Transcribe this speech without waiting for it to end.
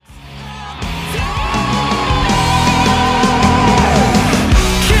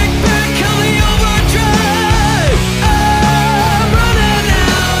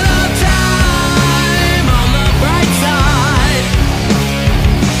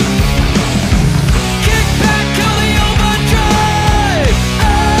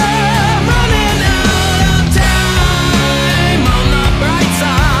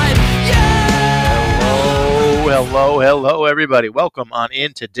hello, everybody. Welcome on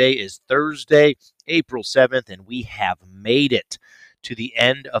in. Today is Thursday, April 7th, and we have made it to the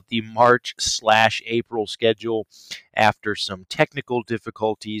end of the March/April schedule after some technical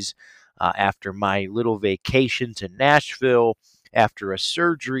difficulties, after my little vacation to Nashville, after a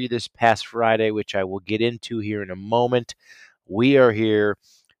surgery this past Friday, which I will get into here in a moment. We are here.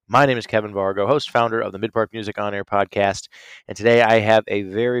 My name is Kevin Vargo, host, founder of the Mid-Park Music On Air podcast, and today I have a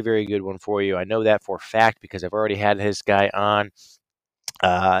very, very good one for you. I know that for a fact because I've already had this guy on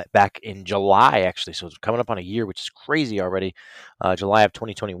back in July, actually, so it's coming up on a year, which is crazy already, July of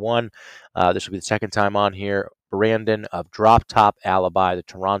 2021. This will be the second time on here. Brandon of Drop Top Alibi, the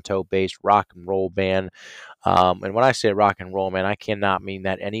Toronto-based rock and roll band. And when I say rock and roll, man, I cannot mean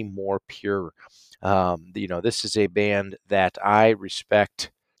that any more pure. This is a band that I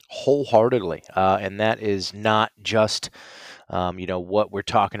respect wholeheartedly, and that is not just what we're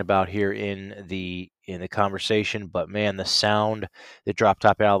talking about here in the conversation, but man, the sound that Drop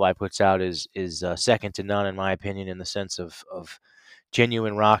Top Alibi puts out is second to none in my opinion, in the sense of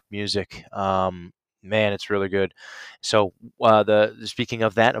genuine rock music. Man, it's really good. So, speaking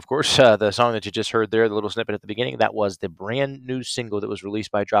of that, of course, the song that you just heard there, the little snippet at the beginning, that was the brand new single that was released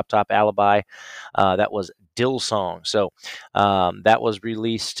by Drop Top Alibi. That was Dillsong. So, that was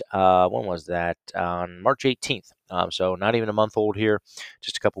released. When was that? On March 18th. So not even a month old here,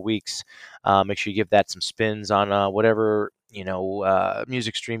 just a couple weeks. Make sure you give that some spins on whatever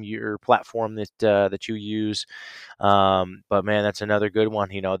music stream your platform that you use. But man, that's another good one.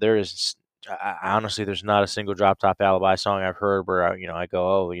 There is. Honestly, there's not a single Drop Top Alibi song I've heard where I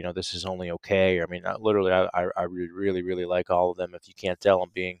go, oh, this is only okay. I mean, literally, I really, really like all of them. If you can't tell, I'm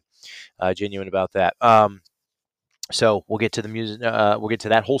being genuine about that. So we'll get to the music. We'll get to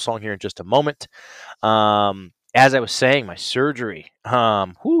that whole song here in just a moment. As I was saying, my surgery,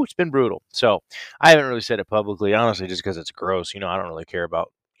 it's been brutal. So I haven't really said it publicly, honestly, just because it's gross. I don't really care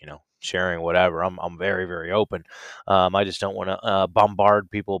about sharing whatever. I'm very, very open. I just don't want to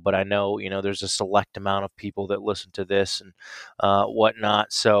bombard people, but I know there's a select amount of people that listen to this and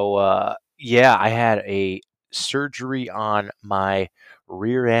whatnot. So I had a surgery on my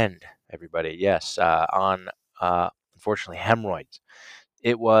rear end. Everybody, yes, on unfortunately hemorrhoids.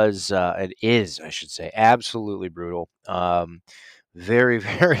 It is, I should say, absolutely brutal. Very,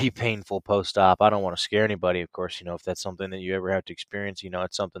 very painful post-op. I don't want to scare anybody, of course. If that's something that you ever have to experience,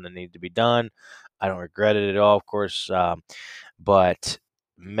 it's something that needs to be done. I don't regret it at all, of course. But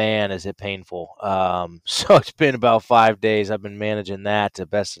man, is it painful. So it's been about 5 days. I've been managing that the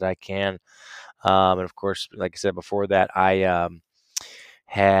best that I can. And of course, like I said before that, I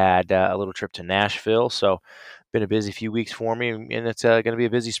had a little trip to Nashville. So been a busy few weeks for me, and it's going to be a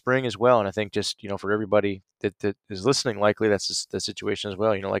busy spring as well. And I think just for everybody that is listening, likely that's the situation as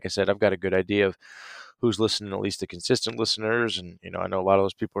well. Like I said, I've got a good idea of who's listening, at least the consistent listeners, and I know a lot of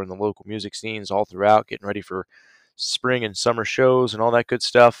those people are in the local music scenes all throughout, getting ready for spring and summer shows and all that good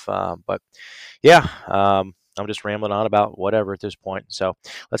stuff. But yeah. I'm just rambling on about whatever at this point. So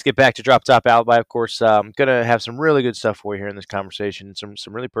let's get back to Drop Top Alibi. Of course, I'm going to have some really good stuff for you here in this conversation. Some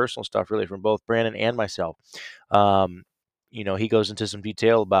really personal stuff, really, from both Brandon and myself. He goes into some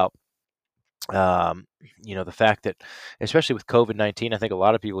detail about the fact that, especially with COVID-19, I think a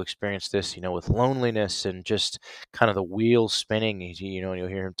lot of people experience this, with loneliness and just kind of the wheels spinning, and you'll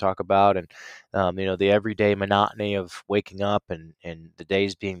hear him talk about, and, the everyday monotony of waking up and the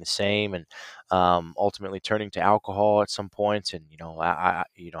days being the same, and ultimately turning to alcohol at some points. And,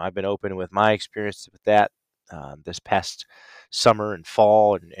 I've been open with my experience with that this past summer and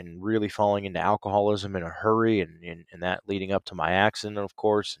fall, and really falling into alcoholism in a hurry, and that leading up to my accident, of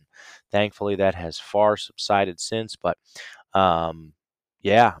course. And thankfully that has far subsided since. But I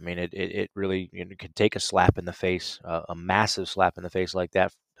mean, it really could take a slap in the face, a massive slap in the face like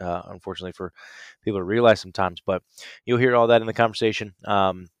that, unfortunately, for people to realize sometimes. But you'll hear all that in the conversation.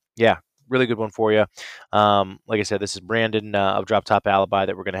 Really good one for you. Like I said, this is Brandon of Drop Top Alibi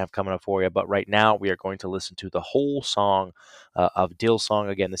that we're going to have coming up for you. But right now, we are going to listen to the whole song of Dillsong.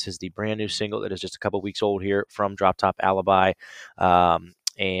 Again, this is the brand new single that is just a couple weeks old here from Drop Top Alibi.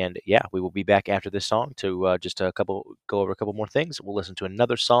 And we will be back after this song to go over a couple more things. We'll listen to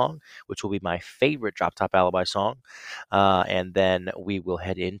another song, which will be my favorite Drop Top Alibi song. And then we will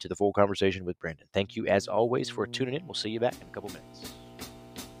head into the full conversation with Brandon. Thank you, as always, for tuning in. We'll see you back in a couple minutes.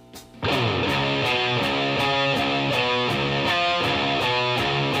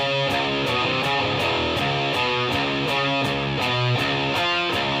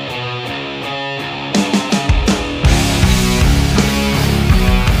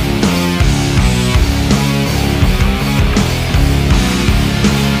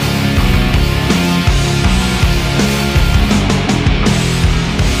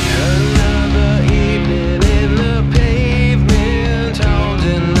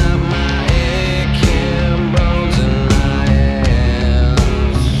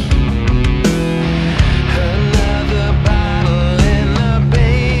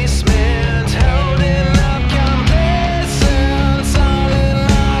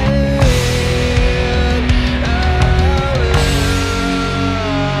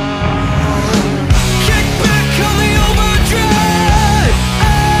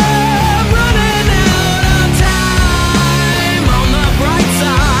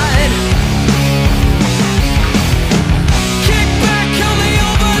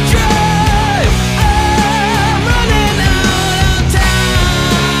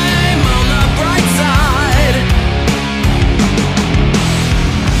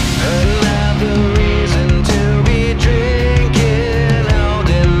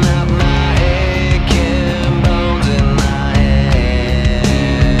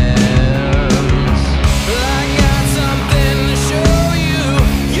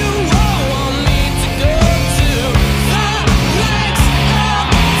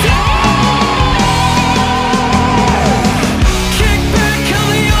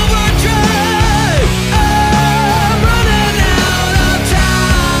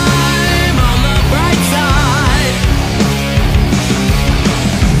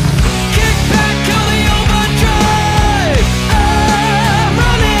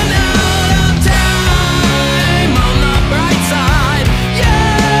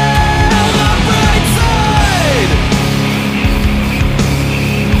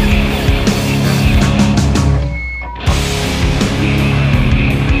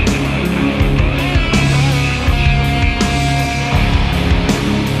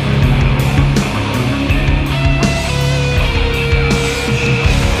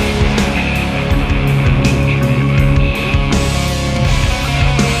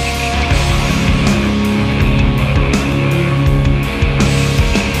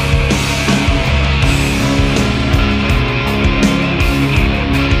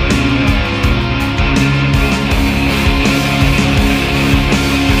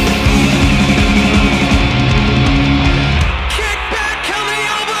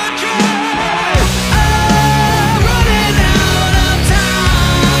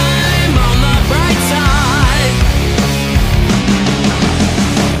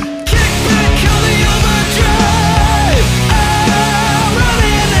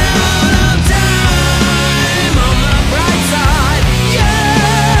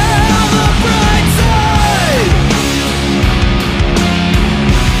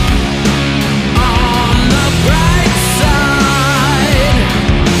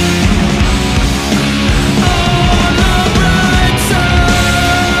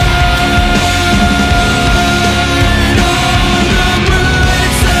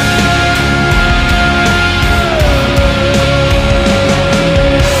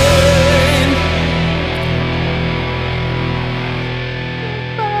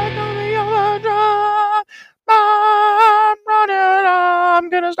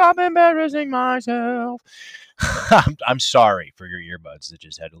 to stop embarrassing myself. I'm sorry for your earbuds that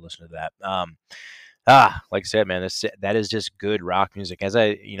just had to listen to that. Like I said, man, that is just good rock music. As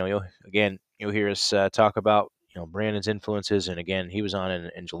you'll hear us talk about, Brandon's influences, and again, he was on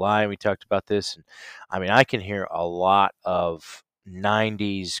in July, and we talked about this, and I mean, I can hear a lot of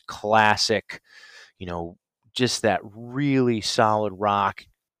 '90s classic, you know, just that really solid rock.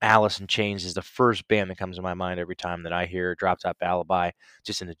 Alice in Chains is the first band that comes to my mind every time that I hear Drop Top Alibi,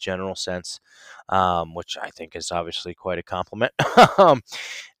 just in a general sense, which I think is obviously quite a compliment. um,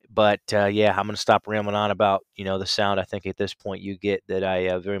 but yeah, I'm going to stop rambling on about the sound. I think at this point you get that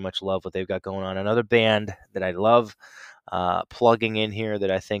I very much love what they've got going on. Another band that I love plugging in here that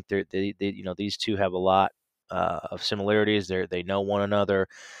I think these two have a lot of similarities. They know one another.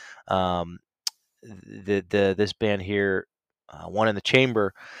 Um, this band here, One in the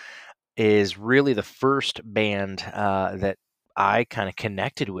Chamber, is really the first band that I kind of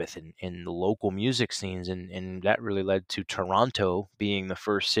connected with in the local music scenes, and that really led to Toronto being the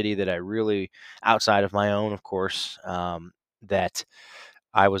first city that I really, outside of my own, of course, that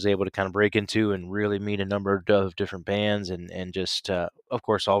I was able to kind of break into and really meet a number of different bands, and just of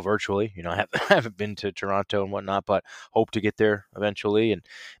course all virtually. I haven't been to Toronto and whatnot, but hope to get there eventually and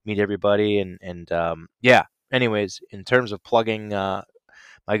meet everybody, and yeah. Anyways, in terms of plugging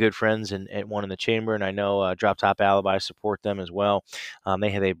my good friends at One in the Chamber, and I know Drop Top Alibi support them as well. They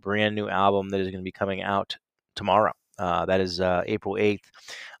have a brand new album that is going to be coming out tomorrow. That is April 8th.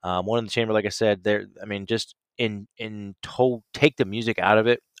 One in the Chamber, like I said, just take the music out of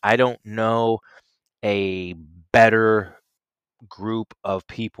it. I don't know a better group of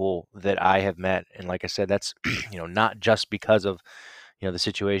people that I have met, and like I said, that's not just because of the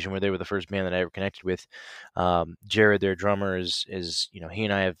situation where they were the first band that I ever connected with. Jared, their drummer, is he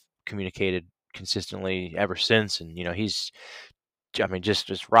and I have communicated consistently ever since, and he's, I mean,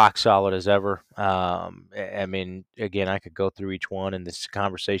 just rock solid as ever. I mean, again, I could go through each one, and this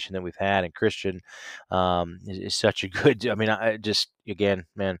conversation that we've had, and Christian is such a good. I mean, I just, again,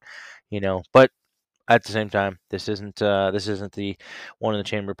 man, but at the same time, this isn't the One in the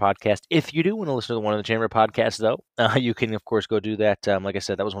Chamber podcast. If you do want to listen to the One in the Chamber podcast, though, you can of course go do that. Like I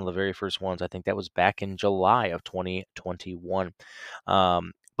said, that was one of the very first ones. I think that was back in July of 2021.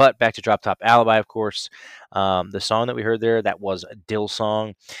 But back to Drop Top Alibi, of course. The song that we heard there, that was Dill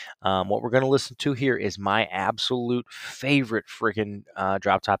Song. What we're going to listen to here is my absolute favorite freaking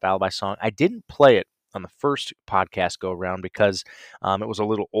Drop Top Alibi song. I didn't play it on the first podcast go around because it was a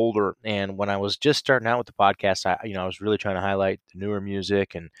little older, and when I was just starting out with the podcast, I was really trying to highlight the newer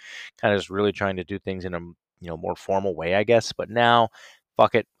music and kind of just really trying to do things in a more formal way, I guess. But now,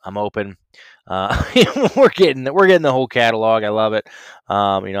 fuck it, I'm open. We're getting the whole catalog. I love it.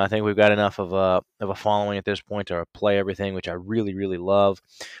 I think we've got enough of a following at this point to play everything, which I really, really love.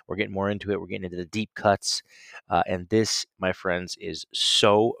 We're getting more into it. We're getting into the deep cuts, and this, my friends, is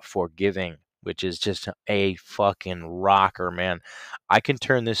So Forgiving, which is just a fucking rocker, man. I can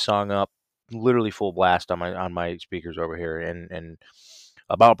turn this song up literally full blast on my speakers over here and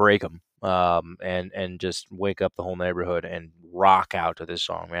about break them, and just wake up the whole neighborhood and rock out to this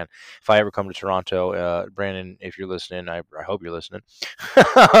song, man. If I ever come to Toronto, Brandon, if you're listening, I hope you're listening.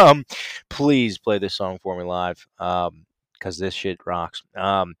 Please play this song for me live, because this shit rocks.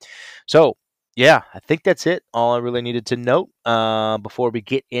 So yeah, I think that's it. All I really needed to note before we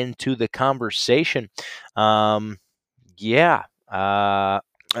get into the conversation. Yeah. Well,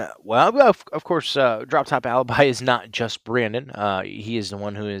 of course, Drop Top Alibi is not just Brandon. He is the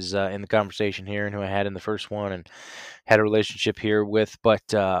one who is in the conversation here and who I had in the first one and had a relationship here with.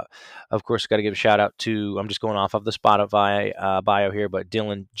 But of course, got to give a shout out to, I'm just going off of the Spotify bio here, but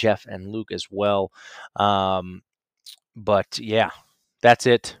Dylan, Jeff, and Luke as well. But yeah, that's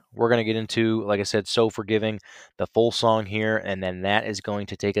it. We're going to get into, like I said, So Forgiving, the full song here, and then that is going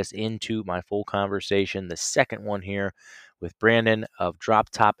to take us into my full conversation, the second one here with Brandon of Drop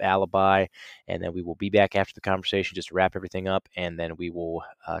Top Alibi, and then we will be back after the conversation just to wrap everything up, and then we will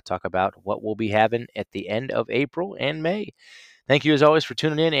talk about what we'll be having at the end of April and May. Thank you as always for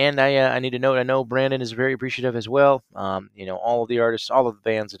tuning in, and I need to note, I know Brandon is very appreciative as well. All of the artists, all of the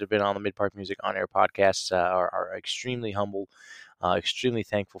bands that have been on the Mid Park Music On Air podcasts are extremely humble, extremely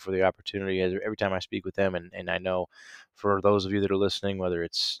thankful for the opportunity every time I speak with them, and I know for those of you that are listening, whether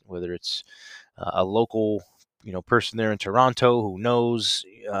it's a local person there in Toronto who knows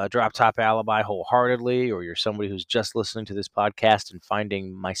Drop Top Alibi wholeheartedly, or you're somebody who's just listening to this podcast and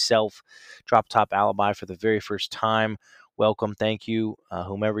finding myself, Drop Top Alibi, for the very first time, welcome, thank you,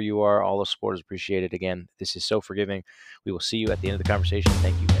 whomever you are, all the support is appreciated. Again, this is So Forgiving. We will see you at the end of the conversation.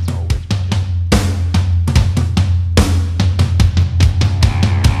 Thank you as always.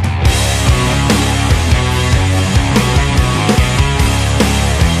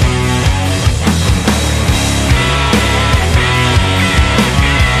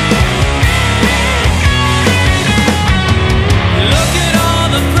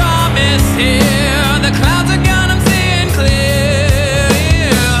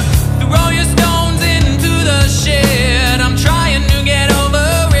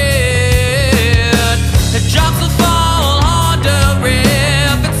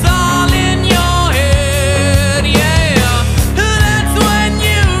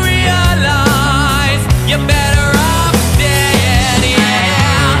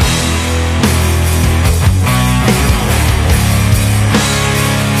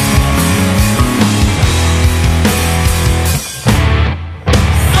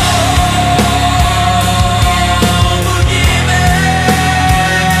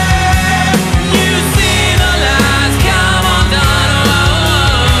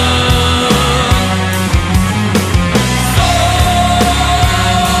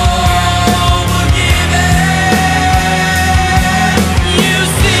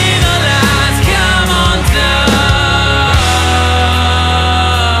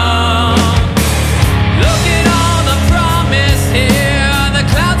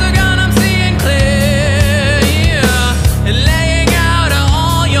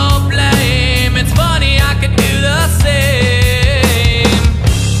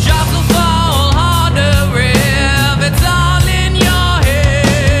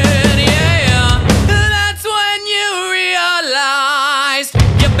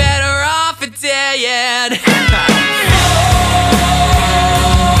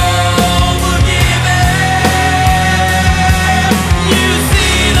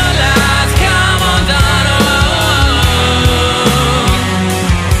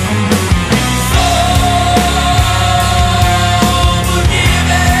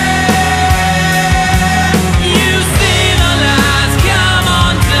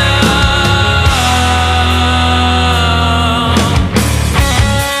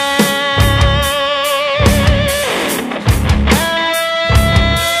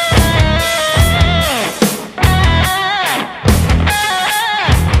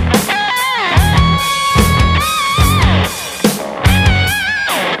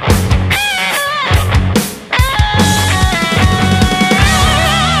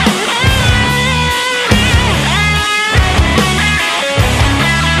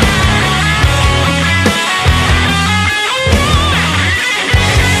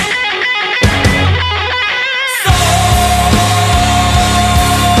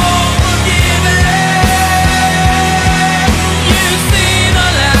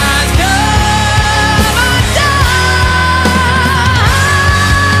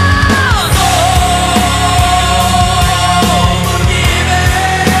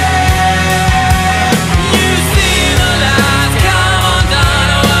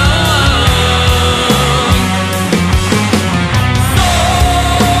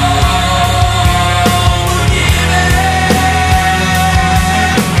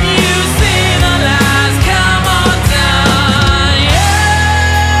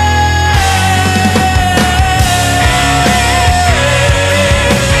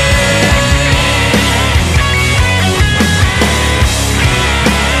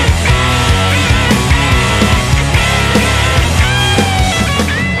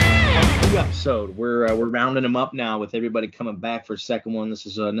 rounding them up now with everybody coming back for a second one. This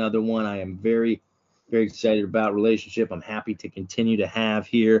is another one I am very, very excited about. Relationship I'm happy to continue to have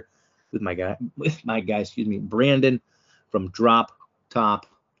here with my guy, Brandon from Drop Top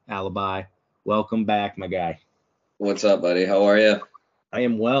Alibi. Welcome back, my guy. What's up, buddy? How are you? I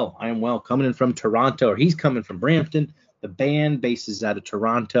am well. Coming in from Toronto, or he's coming from Brampton. The band bases out of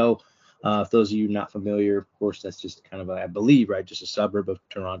Toronto. If those of you not familiar, of course, that's just kind of, I believe, right, just a suburb of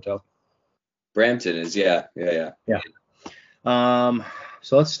Toronto. Brampton is, yeah.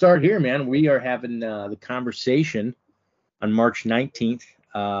 So let's start here, man. We are having the conversation on March 19th.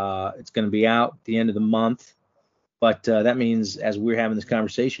 It's going to be out at the end of the month. But that means as we're having this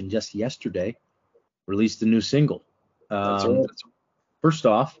conversation, just yesterday, released a new single. That's right. First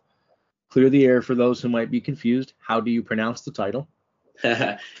off, clear the air for those who might be confused. How do you pronounce the title?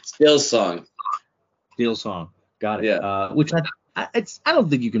 Still Song. Still Song. Got it. Yeah. Which I don't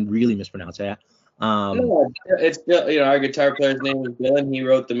think you can really mispronounce that. No, it's still, our guitar player's name is Dylan. He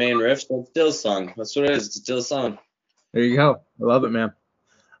wrote the main riff, so it's Still Song. That's what it is. It's Still Song. There you go. I love it, man.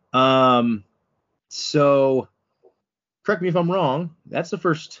 So correct me if I'm wrong. That's the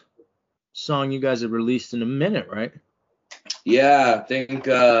first song you guys have released in a minute, right? Yeah, I think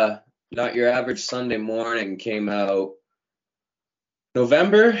Not Your Average Sunday Morning came out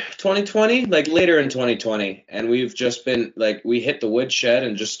November 2020, like later in 2020, and we've just been we hit the woodshed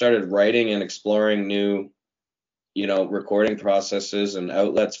and just started writing and exploring new, recording processes and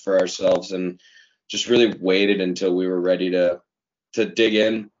outlets for ourselves, and just really waited until we were ready to dig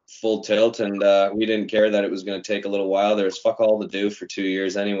in full tilt, and we didn't care that it was going to take a little while. There was fuck all to do for 2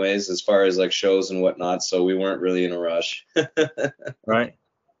 years anyways, as far as like shows and whatnot, so we weren't really in a rush. Right.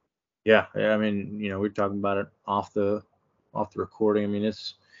 Yeah, I mean, we're talking about it off the recording. I mean,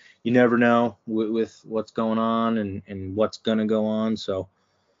 it's, you never know with what's going on and what's gonna go on. So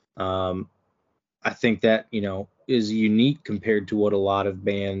I think that is unique compared to what a lot of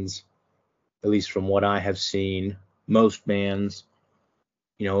bands, at least from what I have seen, most bands,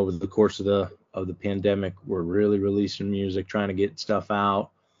 over the course of the pandemic, were really releasing music, trying to get stuff out.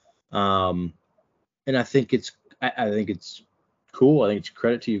 And I think it's cool. I think it's a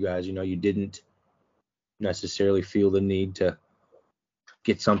credit to you guys. You didn't necessarily feel the need to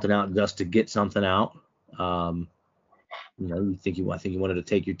get something out just to get something out. I think you wanted to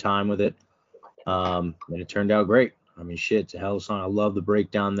take your time with it. And it turned out great. I mean, shit, it's a hell of a song. I love the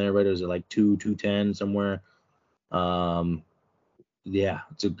breakdown there, right? It was at like 2:10 somewhere. Yeah,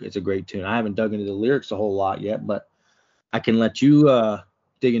 it's a great tune. I haven't dug into the lyrics a whole lot yet, but I can let you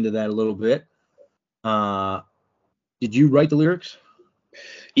dig into that a little bit. Did you write the lyrics?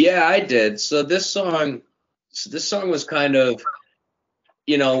 Yeah, I did. So this song was kind of,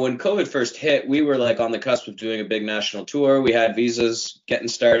 when COVID first hit, we were like on the cusp of doing a big national tour. We had visas getting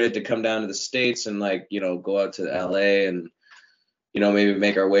started to come down to the States and go out to LA and, maybe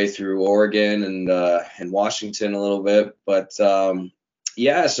make our way through Oregon and Washington a little bit. But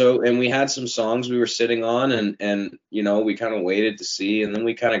yeah, and we had some songs we were sitting on and we kind of waited to see, and then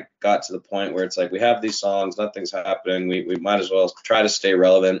we kind of got to the point where it's like, we have these songs, nothing's happening, we might as well try to stay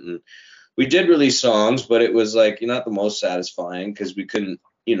relevant. And we did release songs, but it was like not the most satisfying because we couldn't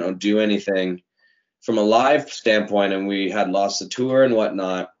do anything from a live standpoint, and we had lost the tour and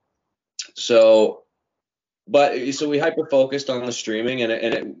whatnot. So we hyper focused on the streaming, and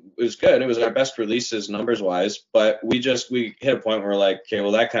it was good. It was our best releases numbers wise, but we hit a point where we're like, okay,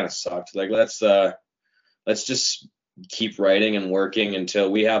 well, that kind of sucked. Like, let's just keep writing and working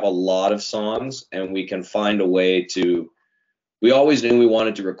until we have a lot of songs and we can find a way to. We always knew we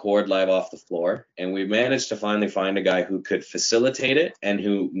wanted to record live off the floor, and we managed to finally find a guy who could facilitate it and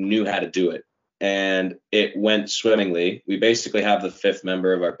who knew how to do it. And it went swimmingly. We basically have the fifth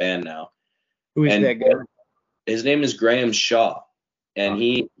member of our band now. Who is that guy? His name is Graham Shaw, and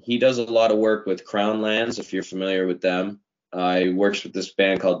he does a lot of work with Crown Lands, if you're familiar with them. He works with this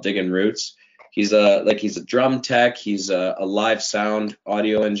band called Diggin' Roots. He's a drum tech. He's a live sound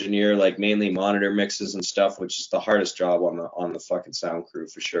audio engineer, like mainly monitor mixes and stuff, which is the hardest job on the fucking sound crew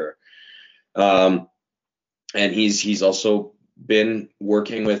for sure. And he's also been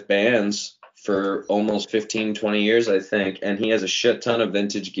working with bands for almost 15, 20 years, I think. And he has a shit ton of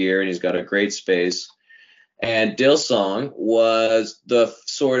vintage gear, and he's got a great space. And Dillsong was the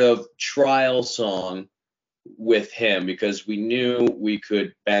sort of trial song with him because we knew we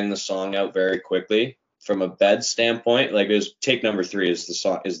could bang the song out very quickly from a bed standpoint. Like, it was take number 3 is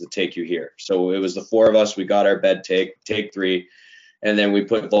the take you hear. So it was the 4 of us. We got our bed take 3, and then we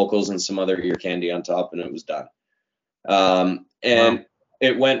put vocals and some other ear candy on top, and it was done. And wow.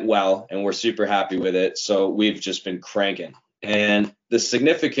 It went well, and we're super happy with it. So we've just been cranking. And the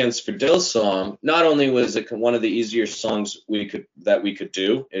significance for Dill's song, not only was it one of the easier songs we could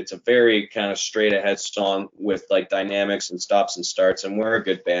do, it's a very kind of straight ahead song with like dynamics and stops and starts, and we're a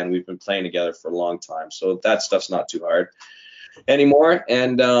good band. We've been playing together for a long time, so that stuff's not too hard anymore.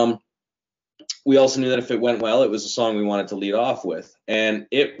 And we also knew that if it went well, it was a song we wanted to lead off with. And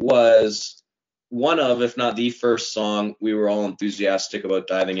it was one of, if not the first song we were all enthusiastic about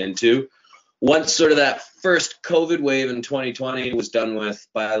diving into. Once sort of that first COVID wave in 2020 was done with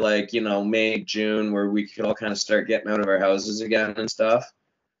by like, May, June, where we could all kind of start getting out of our houses again and stuff,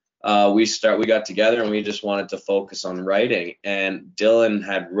 we got together and we just wanted to focus on writing. And Dylan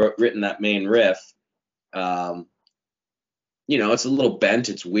had written that main riff. It's a little bent,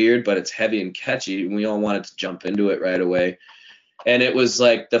 it's weird, but it's heavy and catchy, and we all wanted to jump into it right away. And it was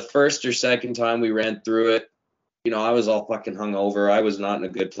like the first or second time we ran through it, I was all fucking hungover. I was not in a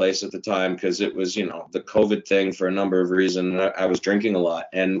good place at the time because it was, the COVID thing for a number of reasons. I was drinking a lot,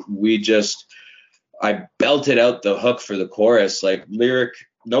 and I belted out the hook for the chorus, like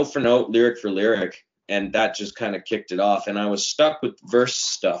note for note, lyric for lyric, and that just kind of kicked it off. And I was stuck with verse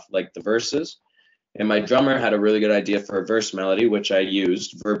stuff, like the verses. And my drummer had a really good idea for a verse melody, which I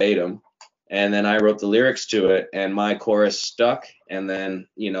used verbatim. And then I wrote the lyrics to it, and my chorus stuck. And then,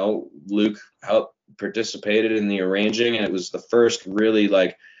 Luke helped participated in the arranging, and it was the first really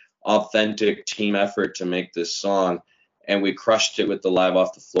like authentic team effort to make this song. And we crushed it with the live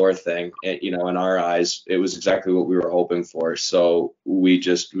off the floor thing. In our eyes, it was exactly what we were hoping for. So we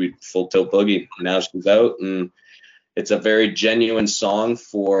full tilt boogie. Now she's out, and it's a very genuine song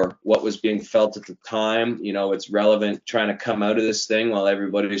for what was being felt at the time. It's relevant trying to come out of this thing while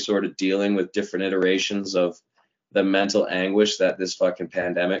everybody's sort of dealing with different iterations of the mental anguish that this fucking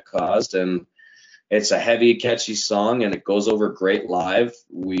pandemic caused. And it's a heavy, catchy song, and it goes over great live.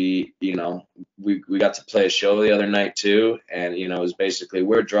 We got to play a show the other night too, and it was basically,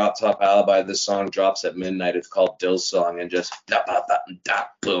 we're Drop Top Alibi. This song drops at midnight. It's called Dill's song, and just da da da da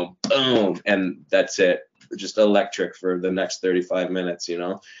boom boom, and that's it. Just electric for the next 35 minutes.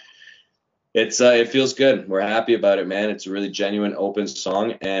 It feels good. We're happy about it, man. It's a really genuine, open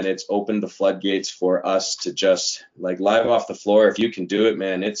song, and it's opened the floodgates for us to just like live off the floor. If you can do it,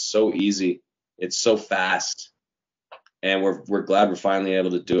 man, it's so easy. It's so fast, and we're glad we're finally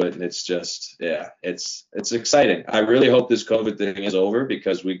able to do it. And it's just, it's exciting. I really hope this COVID thing is over,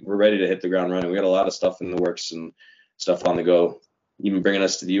 because we're ready to hit the ground running. We got a lot of stuff in the works and stuff on the go, even bringing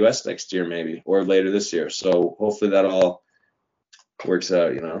us to the US next year maybe, or later this year. So hopefully that all works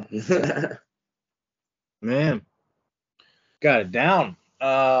out, Man, got it down.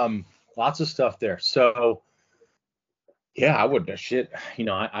 Lots of stuff there. So yeah, I would shit.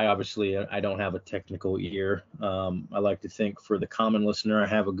 I obviously I don't have a technical ear. I like to think for the common listener I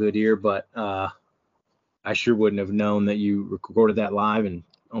have a good ear, but I sure wouldn't have known that you recorded that live and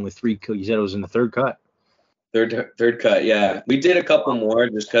only three. You said it was in the third cut. Third cut, yeah. We did a couple more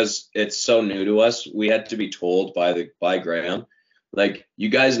just because it's so new to us. We had to be told by Graham, like, you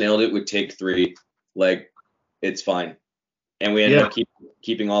guys nailed it with take 3, like, it's fine. And we ended up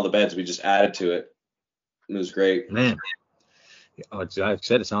keeping all the beds. We just added to it. It was great. Man, I've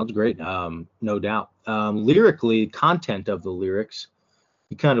said it sounds great. No doubt. Lyrically, content of the lyrics,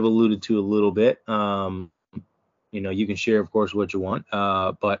 you kind of alluded to a little bit. You can share, of course, what you want.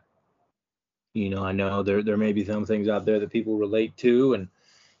 But I know there may be some things out there that people relate to,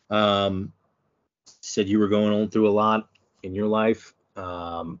 and said you were going on through a lot in your life,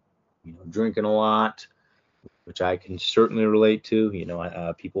 drinking a lot, which I can certainly relate to.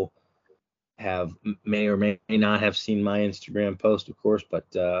 People may or may not have seen my Instagram post, of course, but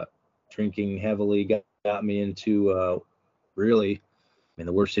drinking heavily got me into really,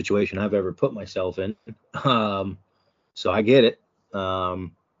 the worst situation I've ever put myself in. So I get it.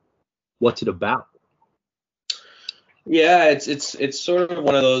 What's it about? Yeah, it's sort of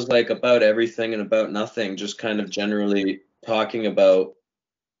one of those, like, about everything and about nothing, just kind of generally talking about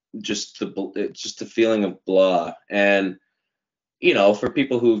just the feeling of blah. And for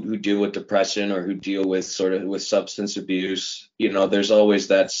people who deal with depression or who deal with with substance abuse, there's always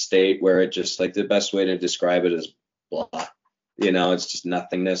that state where it just, like, the best way to describe it is blah. It's just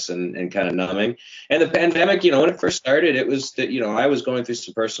nothingness and kind of numbing. And the pandemic, when it first started, it was that, I was going through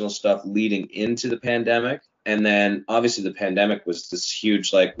some personal stuff leading into the pandemic. And then obviously the pandemic was this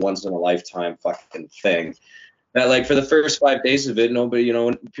huge, like, once in a lifetime fucking thing that, like, for the first 5 days of it, nobody,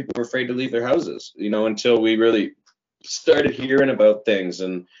 people were afraid to leave their houses, until we really started hearing about things.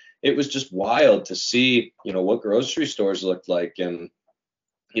 And it was just wild to see, what grocery stores looked like. And,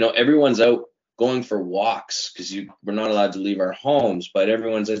 everyone's out going for walks because we're not allowed to leave our homes, but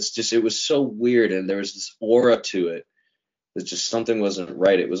it was so weird. And there was this aura to it. It's just something wasn't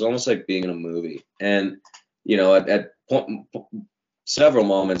right. It was almost like being in a movie. And, you know, several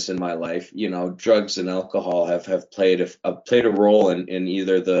moments in my life, you know, drugs and alcohol have played a role in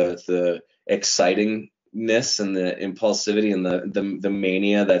either the excitingness and the impulsivity and the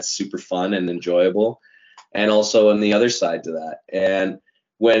mania that's super fun and enjoyable, and also on the other side to that. And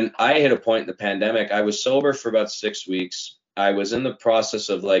when I hit a point in the pandemic, I was sober for about 6 weeks. I was in the process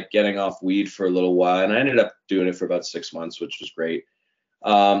of like getting off weed for a little while, and I ended up doing it for about 6 months, which was great.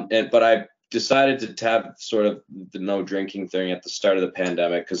 But I decided to have sort of the no drinking thing at the start of the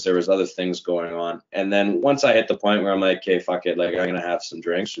pandemic because there was other things going on. And then once I hit the point where I'm like, okay, fuck it, like I'm gonna have some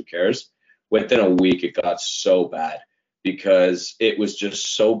drinks, who cares? Within a week, it got so bad because it was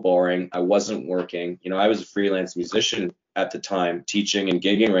just so boring. I wasn't working. You know, I was a freelance musician at the time, teaching and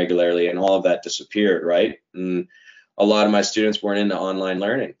gigging regularly, and all of that disappeared, right? And a lot of my students weren't into online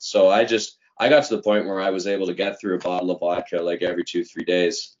learning. So I got to the point where I was able to get through a bottle of vodka like every 2-3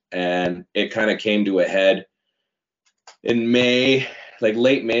 days. And it kind of came to a head in May, like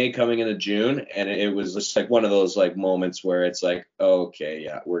late May coming into June. And it was just like one of those like moments where it's like, okay,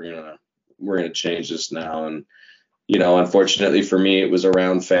 yeah, we're gonna change this now. And, you know, unfortunately for me, it was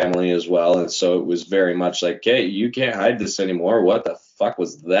around family as well. And so it was very much like, hey, you can't hide this anymore. What the fuck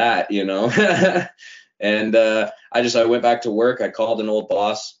was that, you know? And I went back to work. I called an old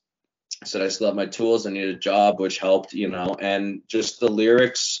boss. I said I still have my tools. I needed a job, which helped, you know. And just the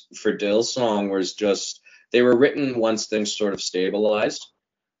lyrics for Dill's song was just, they were written once things sort of stabilized.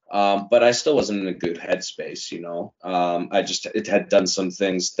 But I still wasn't in a good headspace, you know. It had done some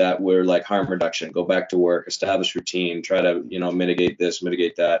things that were like harm reduction, go back to work, establish routine, try to, you know, mitigate this,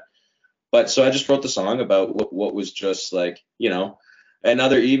 mitigate that. But so I just wrote the song about what was just like, you know,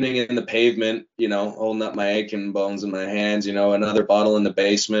 another evening in the pavement, you know, holding up my aching bones in my hands, you know, another bottle in the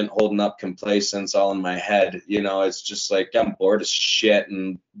basement, holding up complacence all in my head. You know, it's just like I'm bored as shit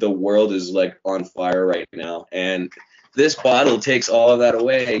and the world is like on fire right now. And this bottle takes all of that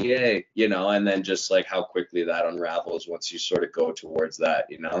away. Yay. You know, and then just like how quickly that unravels once you sort of go towards that,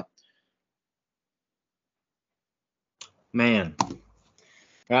 you know. Man,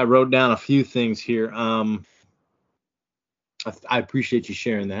 I wrote down a few things here. I appreciate you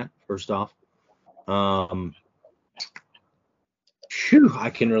sharing that, first off. I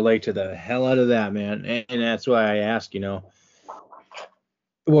can relate to the hell out of that, man. And that's why I ask, you know.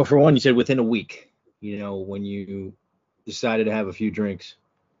 Well, for one, you said within a week, you know, when you decided to have a few drinks,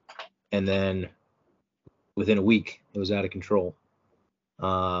 and then within a week, it was out of control.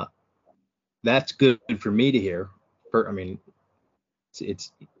 That's good for me to hear. I mean,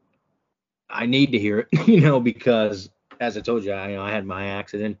 I need to hear it, you know, because as I told you, I had my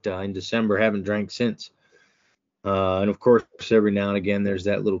accident in December, haven't drank since. And of course, every now and again, there's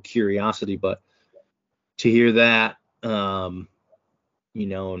that little curiosity, but to hear that, you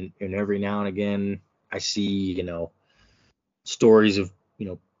know, and every now and again, I see, you know, stories of, you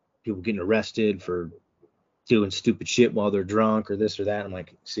know, people getting arrested for doing stupid shit while they're drunk or this or that. I'm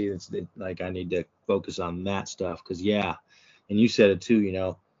like, see, like I need to focus on that stuff because, yeah, and you said it too, you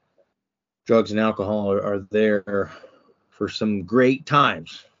know, drugs and alcohol are there for some great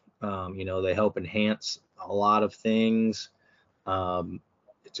times. You know, they help enhance a lot of things.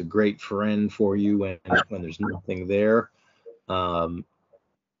 It's a great friend for you when there's nothing there.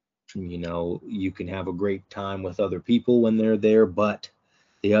 You know, you can have a great time with other people when they're there, but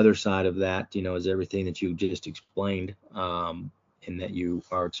the other side of that, you know, is everything that you just explained, and that you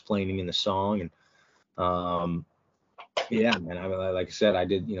are explaining in the song. And yeah, man, like I said, I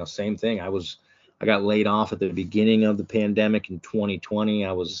did, you know, same thing. I got laid off at the beginning of the pandemic in 2020.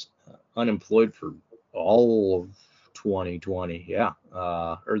 I was unemployed for all of 2020. Yeah.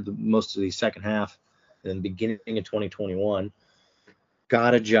 Or most of the second half and the beginning of 2021.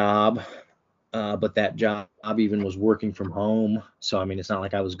 Got a job, but that job even was working from home. So, I mean, it's not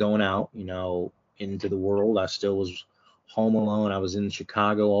like I was going out, you know, into the world. I still was home alone. I was in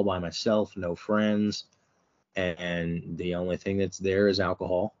Chicago all by myself, no friends. And the only thing that's there is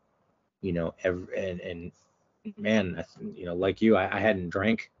alcohol, you know, and man, you know, like you, I hadn't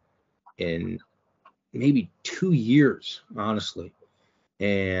drank in maybe 2 years, honestly.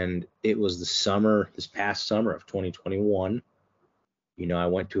 And it was this past summer of 2021. You know, I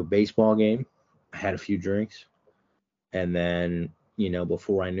went to a baseball game. I had a few drinks. And then, you know,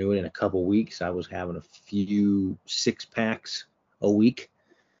 before I knew it, in a couple weeks, I was having a few 6-packs a week.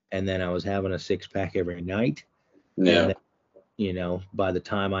 And then I was having a 6-pack every night. Yeah. And then, you know, by the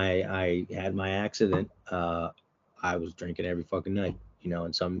time I had my accident, I was drinking every fucking night, you know,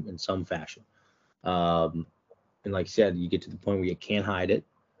 in some fashion. And like I said, you get to the point where you can't hide it.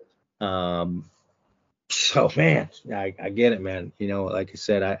 So, man, I get it, man. You know, like I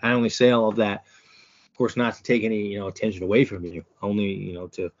said, I only say all of that, of course, not to take any, attention away from you, only,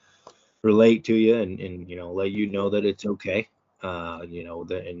 to relate to you and let you know that it's okay.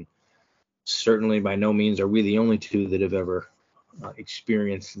 And certainly by no means are we the only two that have ever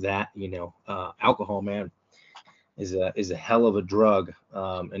experienced that. Alcohol, man, is a hell of a drug,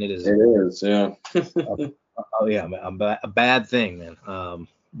 and it is. It is, yeah. Oh yeah, a bad thing, man.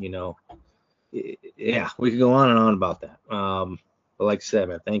 Yeah, we could go on and on about that. But like I said,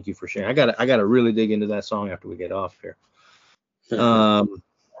 man, thank you for sharing. I gotta really dig into that song after we get off here.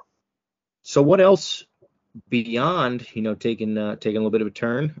 So what else beyond, taking a little bit of a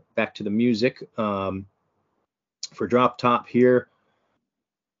turn back to the music, for Drop Top here?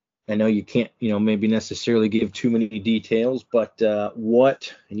 I know you can't, maybe necessarily give too many details, but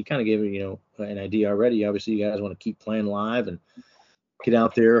what, and you kind of gave it, an idea already. Obviously, you guys want to keep playing live and get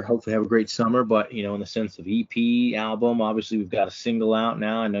out there, hopefully have a great summer. But, in the sense of EP, album, obviously we've got a single out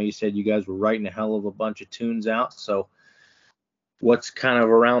now. I know you said you guys were writing a hell of a bunch of tunes out. So what's kind of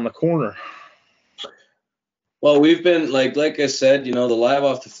around the corner? Well, we've been like I said, the live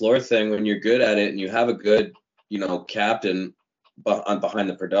off the floor thing, when you're good at it and you have a good, captain behind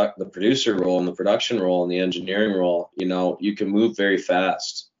the producer role and the production role and the engineering role, you can move very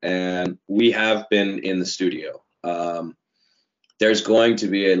fast. And we have been in the studio. There's going to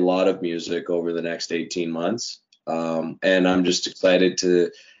be a lot of music over the next 18 months. And I'm just excited to,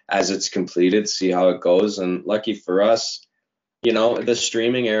 as it's completed, see how it goes. And lucky for us, the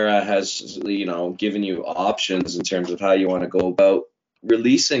streaming era has, given you options in terms of how you want to go about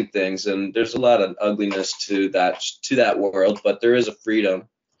releasing things. And there's a lot of ugliness to that world, but there is a freedom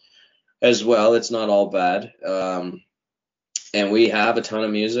as well. It's not all bad. And we have a ton of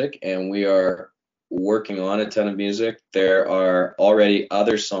music, and we are working on a ton of music. There are already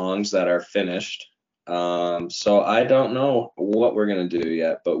other songs that are finished. So I don't know what we're going to do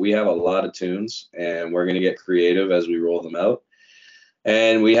yet, but we have a lot of tunes, and we're going to get creative as we roll them out.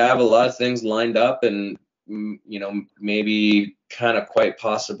 And we have a lot of things lined up, and, maybe kind of quite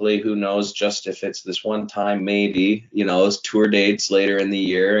possibly, who knows, just if it's this one time, maybe, tour dates later in the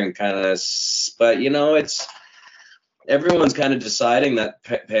year and kind of, but, it's, everyone's kind of deciding that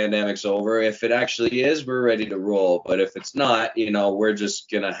pandemic's over. If it actually is, we're ready to roll. But if it's not, we're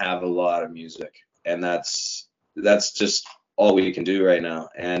just going to have a lot of music. And that's just all we can do right now.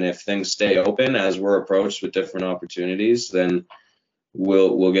 And if things stay open as we're approached with different opportunities, then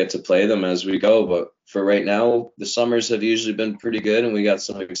we'll get to play them as we go. But for right now, the summers have usually been pretty good, and we got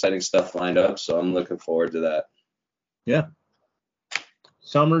some exciting stuff lined up. So I'm looking forward to that. Yeah.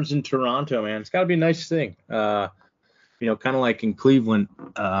 Summers in Toronto, man. It's got to be a nice thing. Kind of like in Cleveland,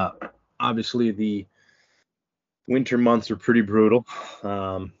 obviously the winter months are pretty brutal,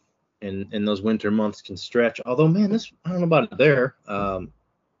 and those winter months can stretch. Although, man, I don't know about it there.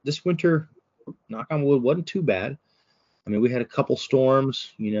 This winter, knock on wood, wasn't too bad. I mean, we had a couple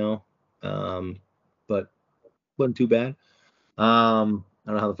storms, but wasn't too bad. I don't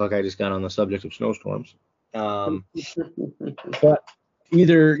know how the fuck I just got on the subject of snowstorms. But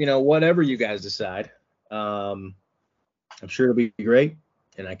either, whatever you guys decide, I'm sure it'll be great,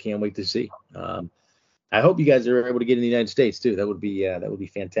 and I can't wait to see. I hope you guys are able to get in the United States too. That would be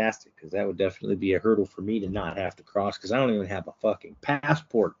fantastic, because that would definitely be a hurdle for me to not have to cross, because I don't even have a fucking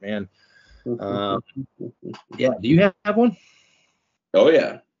passport, man. Yeah, do you have one? Oh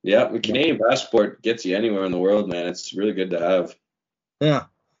yeah, yeah. The Canadian passport gets you anywhere in the world, man. It's really good to have. Yeah,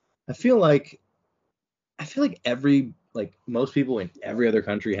 I feel like most people in every other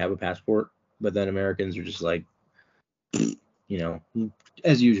country have a passport, but then Americans are just like,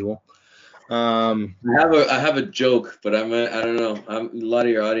 as usual. I have a joke, but I don't know. A lot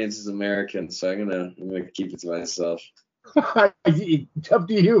of your audience is American, so I'm gonna keep it to myself. It's up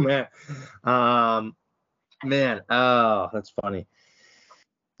to you, man. Man, oh, that's funny.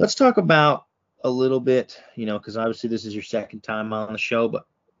 Let's talk about a little bit, because obviously this is your second time on the show, but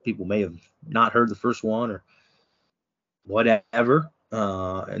people may have not heard the first one or whatever.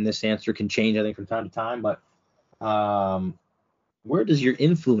 And this answer can change, I think, from time to time. But where does your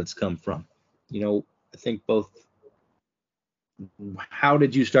influence come from? I think both. How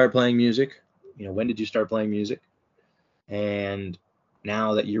did you start playing music? When did you start playing music? And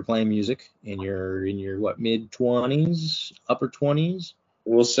now that you're playing music and you're in your mid-20s, upper 20s?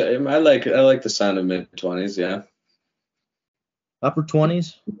 We'll say I like the sound of mid-20s, yeah. Upper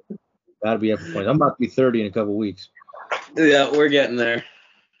 20s? Gotta be upper 20s. I'm about to be 30 in a couple weeks. Yeah, we're getting there.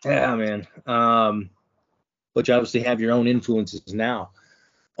 Yeah, man. But you obviously have your own influences now.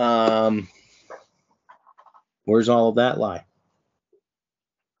 Where's all of that lie?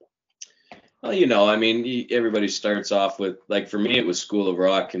 Well, I mean, everybody starts off with, like, for me, it was School of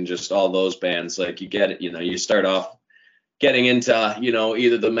Rock and just all those bands. Like, you get it, you start off getting into,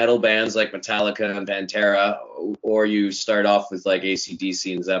 either the metal bands like Metallica and Pantera, or you start off with like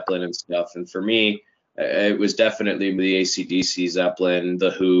AC/DC and Zeppelin and stuff. And for me, it was definitely the AC/DC, Zeppelin,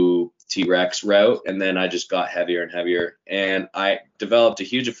 The Who, T-Rex route. And then I just got heavier and heavier. And I developed a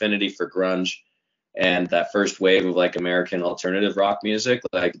huge affinity for grunge and that first wave of like American alternative rock music,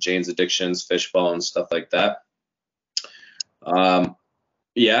 like Jane's Addictions, Fishbone, stuff like that.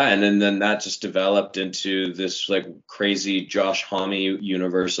 Yeah, and then that just developed into this like crazy Josh Homme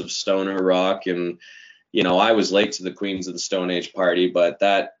universe of stoner rock. And I was late to the Queens of the Stone Age party, but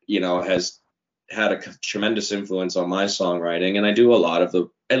that has had a tremendous influence on my songwriting. And I do a lot of the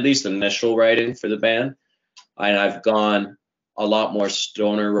at least initial writing for the band. And I've gone a lot more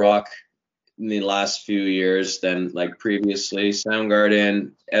stoner rock in the last few years than like previously.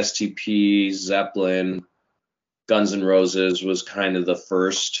 Soundgarden, STP, Zeppelin, Guns N' Roses was kind of the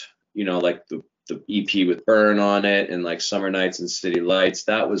first, like the EP with Burn on it, and like Summer Nights and City Lights.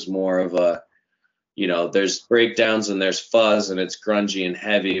 That was more of a, there's breakdowns and there's fuzz and it's grungy and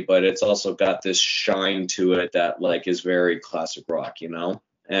heavy, but it's also got this shine to it that like is very classic rock,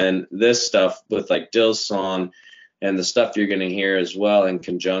 And this stuff with like Dill's song and the stuff you're going to hear as well in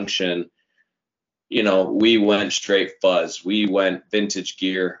conjunction, we went straight fuzz. We went vintage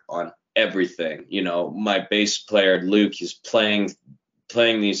gear on everything. My bass player Luke is playing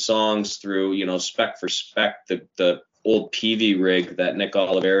these songs through, spec for spec, the old Peavey rig that Nick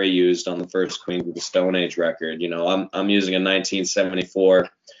Oliveri used on the first Queens of the Stone Age record. I'm using a 1974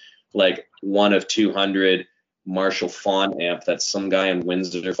 like 1 of 200 Marshall Fawn amp that some guy in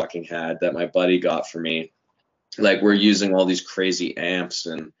Windsor fucking had that my buddy got for me. Like, we're using all these crazy amps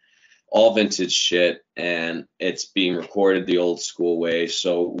and all vintage shit, and it's being recorded the old school way.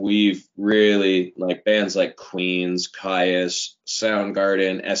 So we've really, like, bands like Queens, Kyuss,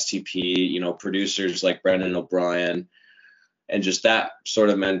 Soundgarden, STP, producers like Brendan O'Brien, and just that sort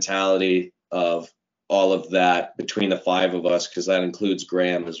of mentality of all of that between the 5 of us, because that includes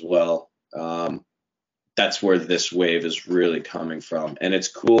Graham as well. That's where this wave is really coming from. And it's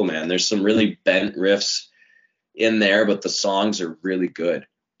cool, man. There's some really bent riffs in there, but the songs are really good.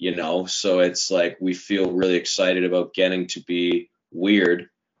 So it's like we feel really excited about getting to be weird,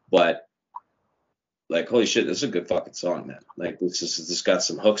 but like, holy shit, this is a good fucking song, man. Like, this got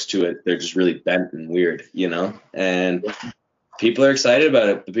some hooks to it. They're just really bent and weird, and people are excited about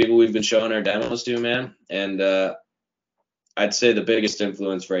it. The people we've been showing our demos to, man. And I'd say the biggest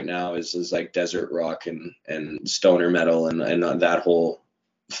influence right now is like desert rock and stoner metal and that whole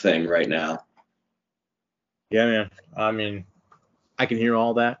thing right now. Yeah, man. I mean, I can hear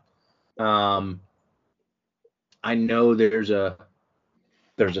all that. I know there's a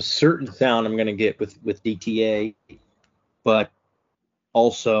certain sound I'm gonna get with DTA, but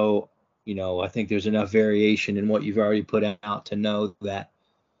also, I think there's enough variation in what you've already put out to know that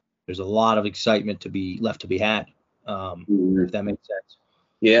there's a lot of excitement to be had. If that makes sense.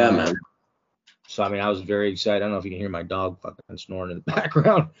 Yeah, man. So I mean, I was very excited. I don't know if you can hear my dog fucking snoring in the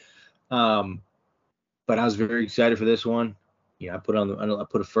background. But I was very excited for this one. I put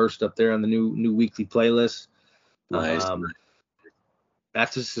a first up there on the new weekly playlist. Nice.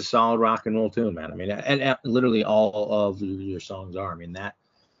 That's just a solid rock and roll tune, man. I mean, and literally all of your songs are. I mean, that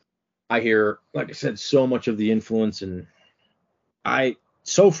I hear, like I said, so much of the influence, and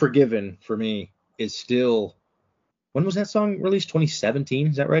So Forgiven for me is still. When was that song released? 2017,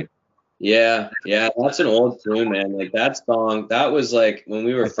 is that right? Yeah, that's an old tune, man. Like, that song, that was like when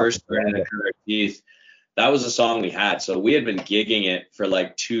we were first starting to cut our teeth. That was a song we had. So we had been gigging it for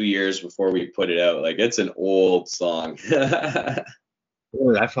like 2 years before we put it out. Like, it's an old song.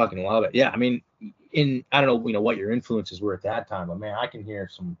 Dude, I fucking love it. Yeah, I mean, I don't know, what your influences were at that time, but man, I can hear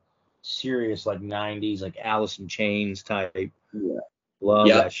some serious like 90s, like Alice in Chains type. Yeah. Love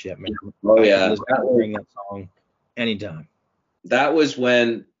that shit, man. Oh, yeah. Bring that song anytime. That was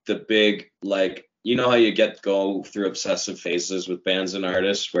when the big, like, how you go through obsessive phases with bands and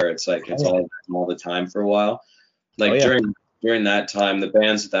artists where it's like it's all the time for a while. Like, during that time, the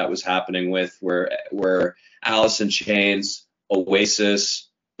bands that was happening with were Alice in Chains, Oasis.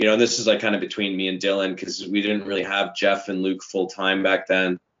 This is like kind of between me and Dylan, because we didn't really have Jeff and Luke full time back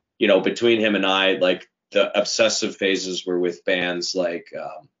then. Between him and I, like, the obsessive phases were with bands like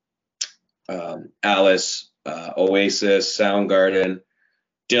Alice, Oasis, Soundgarden.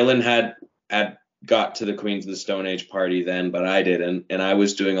 Dylan had got to the Queens of the Stone Age party then, but I didn't, and I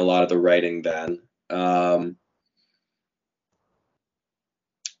was doing a lot of the writing then.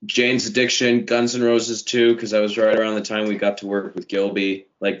 Jane's Addiction, Guns N' Roses too, because I was right around the time we got to work with Gilby.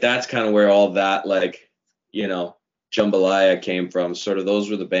 Like that's kind of where all that like, you know, jambalaya came from. Sort of those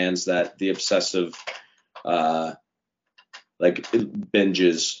were the bands that the obsessive like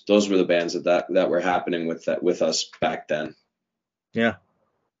binges. Those were the bands that were happening with us back then. Yeah,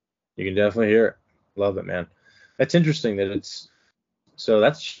 you can definitely hear it. Love it, man. That's interesting that it's so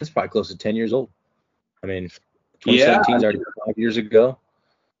that's probably close to 10 years old. I mean, 2017 is already 5 years ago.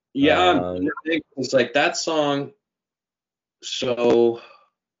 Yeah, it's like that song. So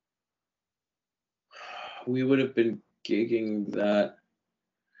we would have been gigging that.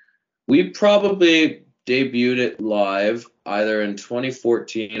 We probably debuted it live either in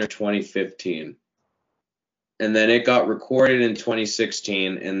 2014 or 2015. And then it got recorded in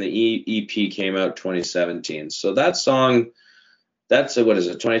 2016 and the EP came out 2017. So that song, that's what is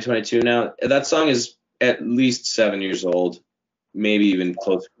it, 2022 now? That song is at least 7 years old, maybe even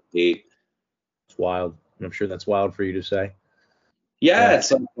close to 8. It's wild. I'm sure that's wild for you to say. Yeah,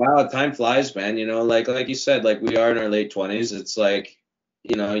 it's like, wow, time flies, man. You know, like you said, like we are in our late 20s. It's like,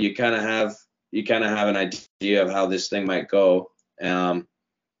 you know, you kind of have an idea of how this thing might go. And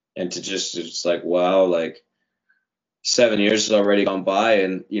to just, it's like, wow, like 7 years has already gone by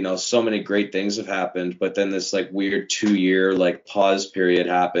and, you know, so many great things have happened. But then this like weird 2 year like pause period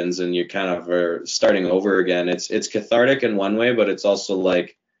happens and you kind of are starting over again. It's cathartic in one way, but it's also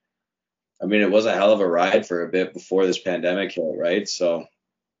like, I mean, it was a hell of a ride for a bit before this pandemic hit, right? So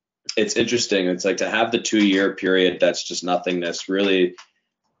it's interesting. It's like to have the 2 year period that's just nothingness really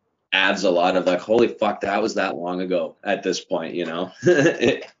adds a lot of like, holy fuck, that was that long ago at this point, you know?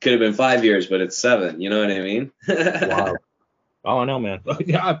 It could have been 5 years, but it's 7. You know what I mean? Wow. Oh, I know, man.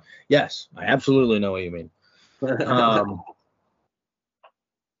 Yeah, yes, I absolutely know what you mean.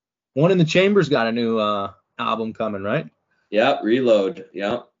 One in the Chambers got a new album coming, right? Yeah, Reload.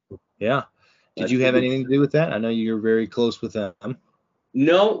 Yeah. Yeah. Did you have anything to do with that? I know you're very close with them.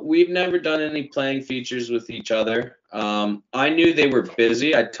 No, we've never done any playing features with each other. I knew they were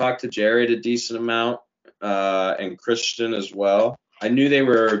busy. I talked to Jared a decent amount, and Christian as well. I knew they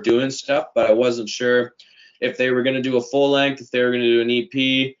were doing stuff, but I wasn't sure if they were going to do a full length, if they were going to do an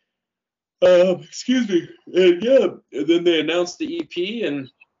EP. Excuse me. And yeah, and then they announced the EP, and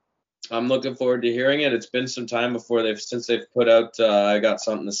I'm looking forward to hearing it. It's been some time since they've put out I Got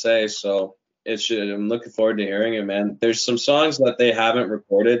Something to Say, so I'm looking forward to hearing it, man. There's some songs that they haven't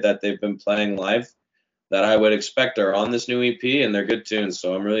recorded that they've been playing live that I would expect are on this new EP, and they're good tunes,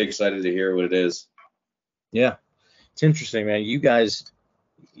 so I'm really excited to hear what it is. Yeah, it's interesting, man. You guys,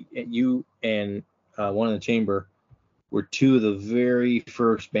 you and One in the Chamber were two of the very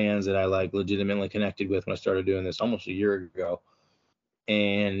first bands that I like legitimately connected with when I started doing this almost a year ago.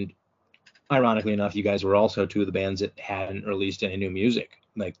 And ironically enough, you guys were also two of the bands that hadn't released any new music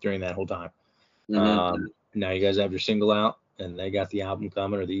like during that whole time. Mm-hmm. Now you guys have your single out, and they got the album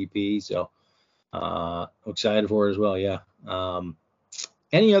coming or the EP, so excited for it as well. Yeah.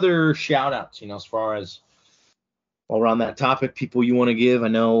 Any other shout outs, you know, as far as while we're on that topic, people you want to give? I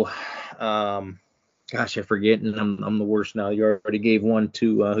know, gosh, I forget, and I'm the worst now. You already gave one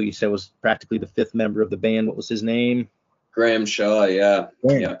to who you said was practically the fifth member of the band. What was his name? Graham Shaw, yeah.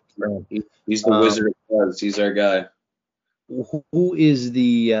 Graham. He's the Wizard of Buzz. He's our guy. Who is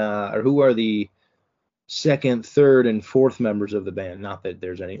or who are the second, third, and fourth members of the band? Not that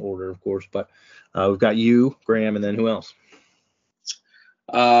there's any order, of course, but we've got you, Graham, and then who else?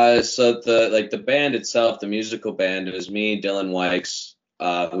 So the band itself, the musical band, is me, Dylan Wykes,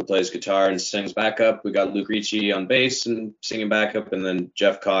 who plays guitar and sings backup. We got Luke Ricci on bass and singing backup, and then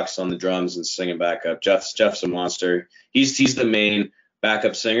Jeff Cox on the drums and singing backup. Jeff's a monster. He's the main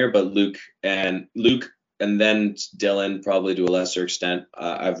backup singer, but Luke and then Dylan probably to a lesser extent.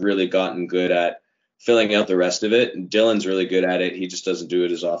 I've really gotten good at filling out the rest of it. And Dylan's really good at it. He just doesn't do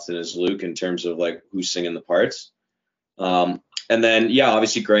it as often as Luke in terms of like who's singing the parts. And then, yeah,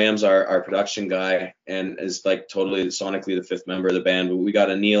 obviously Graham's our production guy and is like totally sonically the fifth member of the band. But we got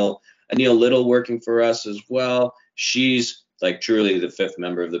Anil Little working for us as well. She's like truly the fifth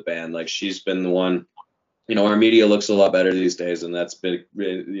member of the band. Like she's been the one, you know, our media looks a lot better these days, and that's been,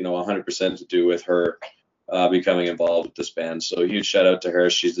 you know, 100% to do with her becoming involved with this band. So huge shout out to her.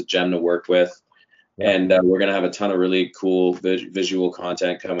 She's a gem to work with. And we're going to have a ton of really cool visual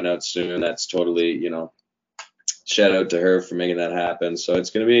content coming out soon. That's totally, you know, shout out to her for making that happen. So it's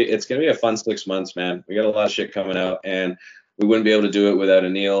going to be a fun 6 months, man. We got a lot of shit coming out, and we wouldn't be able to do it without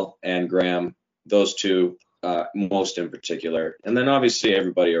Anil and Graham, those two most in particular. And then obviously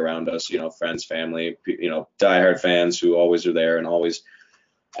everybody around us, you know, friends, family, you know, diehard fans who always are there and always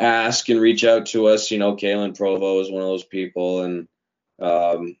ask and reach out to us. You know, Kaylin Provo is one of those people, and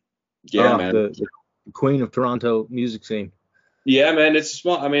Yeah, man. The queen of Toronto music scene. Yeah, man. It's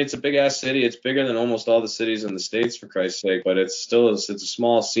small. I mean, it's a big ass city. It's bigger than almost all the cities in the States, for Christ's sake. But it's a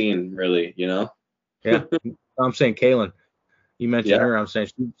small scene, really. You know. Yeah, I'm saying Kaylin. You mentioned Yeah. her. I'm saying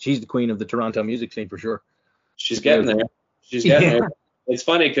she's the queen of the Toronto music scene for sure. She's getting there. She's getting Yeah. there. It's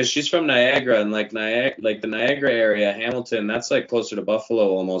funny because she's from Niagara, and like the Niagara area, Hamilton, that's like closer to Buffalo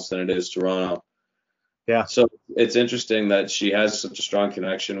almost than it is Toronto. Yeah. So it's interesting that she has such a strong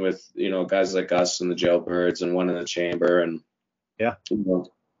connection with, guys like us and the Jailbirds and One in the Chamber, and Yeah.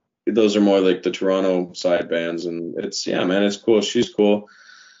 Those are more like the Toronto side bands, and yeah, man, it's cool. She's cool.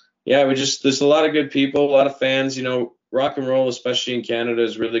 Yeah, there's a lot of good people, a lot of fans. Rock and roll, especially in Canada,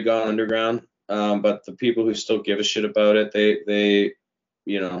 has really gone underground. But the people who still give a shit about it, they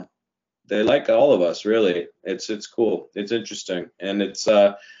they like all of us, really. It's cool. It's interesting, and it's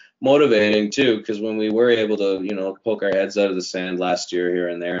motivating too, because when we were able to poke our heads out of the sand last year here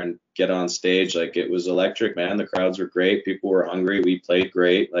and there and get on stage, like, it was electric, man. The crowds were great, people were hungry, we played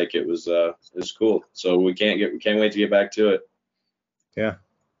great, like, it was cool. So we can't wait to get back to it. Yeah.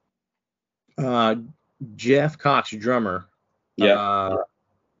 Jeff Cox, drummer. Yeah.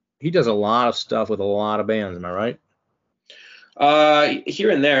 He does a lot of stuff with a lot of bands. Am I right? Here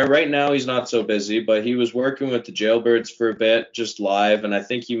and there. Right now he's not so busy, but he was working with the Jailbirds for a bit, just live, and I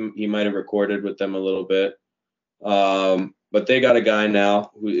think he might have recorded with them a little bit. But they got a guy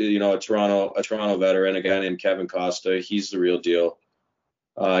now who, a Toronto veteran, a guy named Kevin Costa. He's the real deal.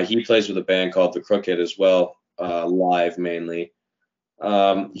 He plays with a band called The Crooked as well, live mainly.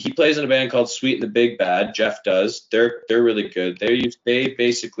 He plays in a band called Sweet and the Big Bad. Jeff does. They're really good. They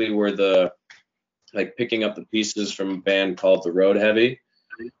basically were picking up the pieces from a band called The Road Heavy.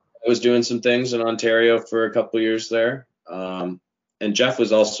 I was doing some things in Ontario for a couple years there. And Jeff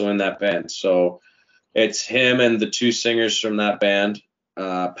was also in that band. So it's him and the two singers from that band,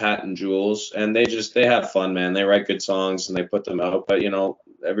 Pat and Jules, and they have fun, man. They write good songs and they put them out. But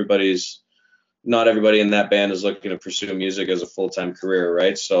not everybody in that band is looking to pursue music as a full-time career,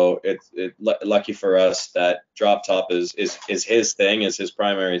 right? So lucky for us that Drop Top is his thing, is his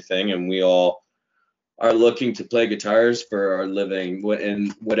primary thing, and we all are looking to play guitars for our living,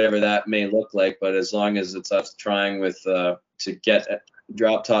 and whatever that may look like. But as long as it's us trying to get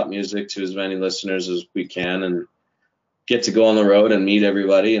Drop Top music to as many listeners as we can, and get to go on the road and meet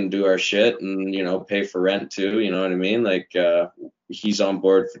everybody and do our shit, and pay for rent too, you know what I mean? Like, he's on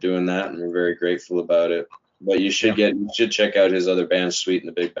board for doing that, and we're very grateful about it. But you should check out his other band, Sweet and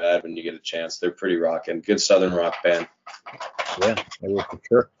the Big Bad, when you get a chance. They're pretty rocking. Good southern rock band. Yeah, I will for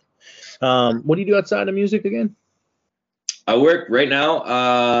sure. What do you do outside of music again? I work right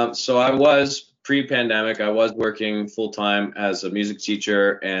now. So I was pre-pandemic. I was working full time as a music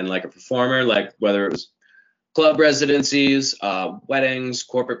teacher and like a performer, like whether it was club residencies, weddings,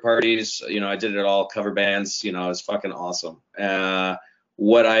 corporate parties. I did it all. Cover bands. It's fucking awesome.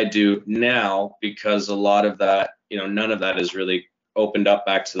 What I do now, because a lot of that, none of that is really opened up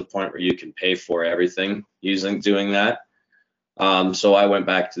back to the point where you can pay for everything doing that. So I went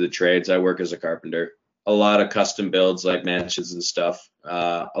back to the trades. I work as a carpenter. A lot of custom builds like mansions and stuff.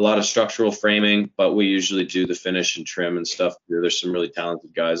 A lot of structural framing, but we usually do the finish and trim and stuff. There's some really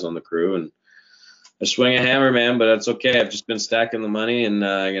talented guys on the crew, and I swing a hammer, man, but that's okay. I've just been stacking the money, and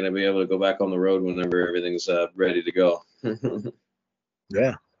I'm going to be able to go back on the road whenever everything's ready to go.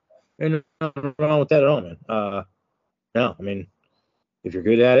 Yeah. And nothing wrong with that at all, man. No, I mean, if you're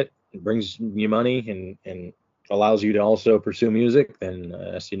good at it, it brings you money and allows you to also pursue music, then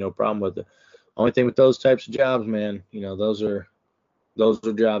I see no problem with it. Only thing with those types of jobs, man, those are jobs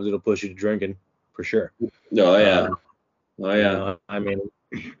that'll push you to drinking for sure. Oh yeah. Oh yeah. I mean,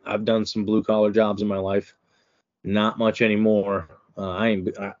 I've done some blue collar jobs in my life. Not much anymore.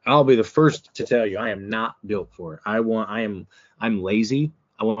 I'll be the first to tell you, I am not built for it. I'm lazy.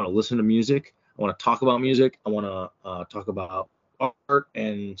 I want to listen to music. I want to talk about music. I want to talk about art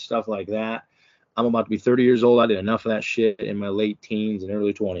and stuff like that. I'm about to be 30 years old. I did enough of that shit in my late teens and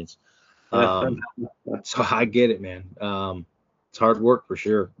early 20s. So I get it, man. It's hard work for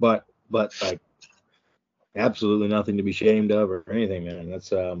sure, but like absolutely nothing to be ashamed of or anything, man.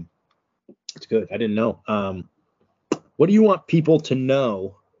 That's it's good. I didn't know. What do you want people to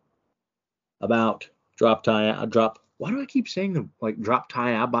know about Drop Tie? Why do I keep saying them like Drop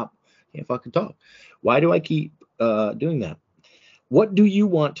Tie? Can't fucking talk. Why do I keep doing that? What do you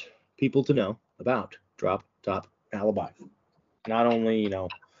want people to know about Drop Top Alibi? Not only,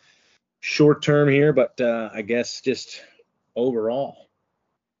 short term here, but I guess just overall.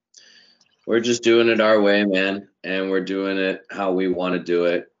 We're just doing it our way, man, and we're doing it how we want to do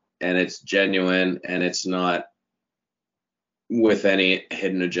it, and it's genuine, and it's not with any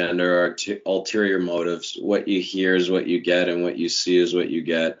hidden agenda or ulterior motives. What you hear is what you get, and what you see is what you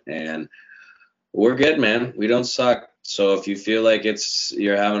get. And we're good, man. We don't suck. So if you feel like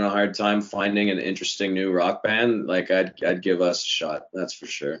you're having a hard time finding an interesting new rock band, like I'd give us a shot. That's for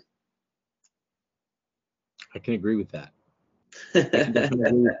sure. I can agree with that.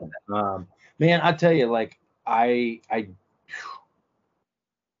 Man, I tell you, like I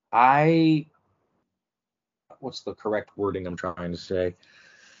what's the correct wording I'm trying to say?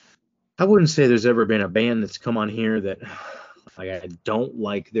 I wouldn't say there's ever been a band that's come on here that like I don't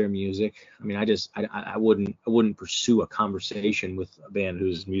like their music. I mean, I wouldn't pursue a conversation with a band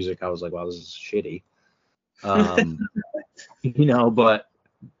whose music I was like, wow, this is shitty. But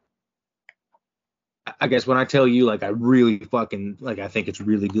I guess when I tell you, like, I really fucking, like, I think it's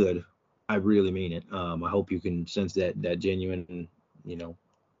really good, I really mean it. I hope you can sense that genuine,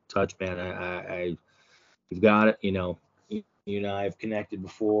 touch, man. You've got it, you and I have connected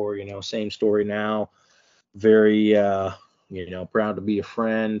before, same story now. Very, proud to be a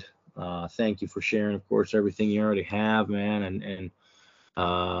friend. Thank you for sharing, of course, everything you already have, man. And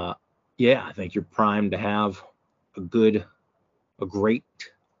I think you're primed to have a great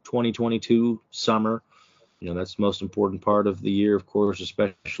 2022 summer. That's the most important part of the year, of course,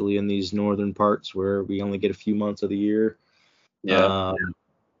 especially in these northern parts where we only get a few months of the year. Yeah.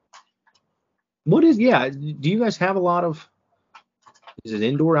 Do you guys have a lot of, is it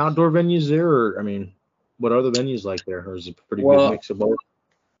indoor, outdoor venues there? Or, I mean, what are the venues like there? Or is it a pretty good mix of both?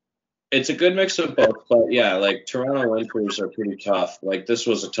 It's a good mix of both, but yeah, like Toronto winters are pretty tough. Like this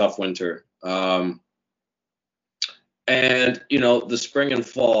was a tough winter. And, the spring and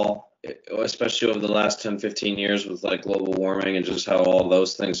fall, especially over the last 10, 15 years with like global warming and just how all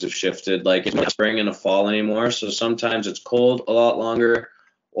those things have shifted, like it's not spring and a fall anymore. So sometimes it's cold a lot longer,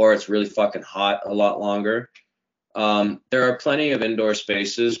 or it's really fucking hot a lot longer. There are plenty of indoor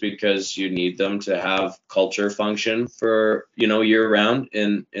spaces because you need them to have culture function for, year round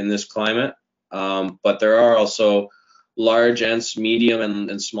in this climate. But there are also large and medium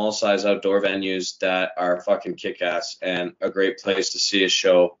and small size outdoor venues that are fucking kick-ass and a great place to see a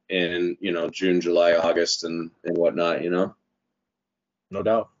show in, June, July, August and whatnot, No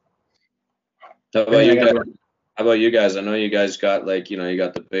doubt. How about you guys? How about you guys? I know you guys got like, you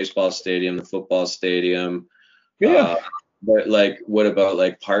got the baseball stadium, the football stadium. Yeah. But like, what about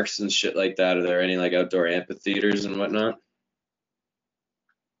like parks and shit like that? Are there any like outdoor amphitheaters and whatnot?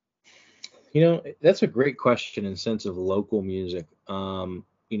 That's a great question in the sense of local music. I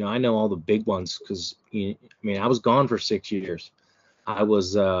know all the big ones because, I was gone for 6 years. I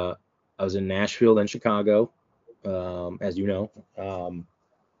was in Nashville, then Chicago, as you know.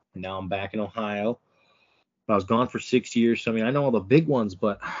 Now I'm back in Ohio. I was gone for 6 years. So, I know all the big ones,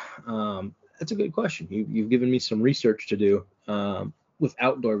 but that's a good question. You've given me some research to do with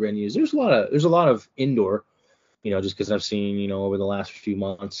outdoor venues. There's a lot of indoor, just because I've seen, over the last few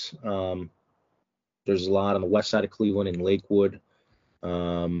months. There's a lot on the west side of Cleveland in Lakewood.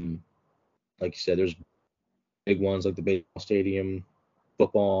 Like you said, there's big ones like the baseball stadium,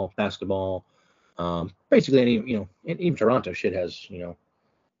 football, basketball. Basically any, and even Toronto shit has,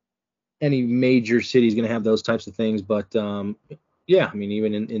 any major city is going to have those types of things. But even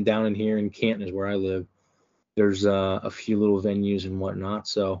in down in here in Canton is where I live. There's a few little venues and whatnot.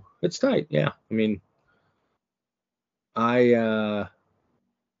 So it's tight. Yeah.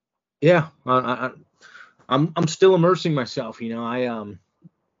 I'm still immersing myself.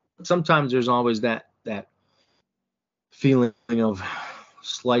 Sometimes there's always that feeling of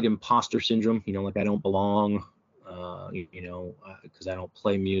slight imposter syndrome. Like I don't belong. Because I don't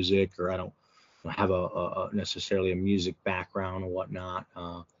play music or I don't have a necessarily a music background or whatnot.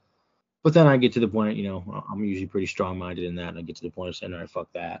 But then I get to the point, I'm usually pretty strong-minded in that, and I get to the point of saying, all right,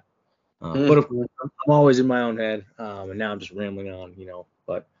 fuck that. But of course, I'm always in my own head, and now I'm just rambling on,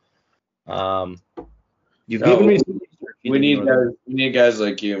 But you've given me some research. We need guys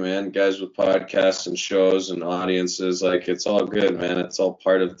like you, man. Guys with podcasts and shows and audiences. Like it's all good, man. It's all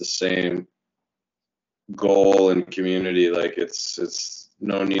part of the same goal and community. Like it's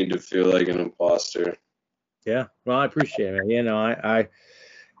no need to feel like an imposter. Yeah, well, I appreciate it, man.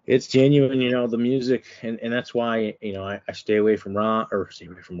 It's genuine, the music, and that's why, I stay away from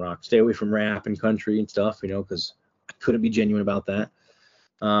stay away from rap and country and stuff, because I couldn't be genuine about that.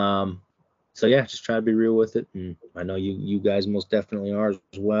 So yeah, just try to be real with it, and I know you guys most definitely are as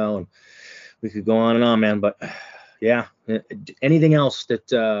well, and we could go on and on, man. But yeah, anything else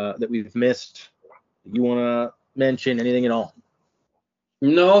that we've missed? You want to mention anything at all?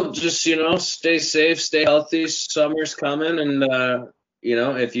 No, just stay safe, stay healthy. Summer's coming, and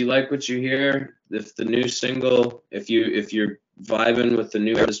if you like what you hear, if the new single, if you're vibing with the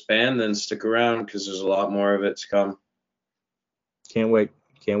newest band, then stick around because there's a lot more of it to come. Can't wait.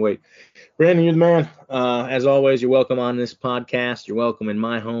 Brandon, you're the man. As always, you're welcome on this podcast. You're welcome in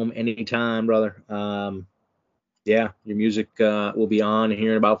my home anytime, brother. Yeah, your music will be on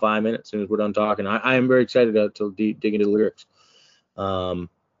here in about 5 minutes as soon as we're done talking. I am very excited to dig into the lyrics. And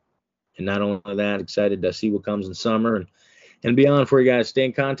not only that, excited to see what comes in summer and beyond for you guys. Stay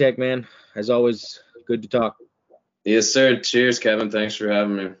in contact, man. As always, good to talk. Yes, sir. Cheers, Kevin. Thanks for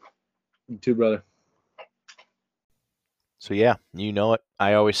having me. You too, brother. So yeah, you know it.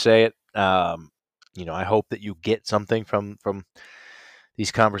 I always say it. I hope that you get something from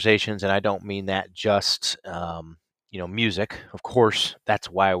these conversations, and I don't mean that just music. Of course, that's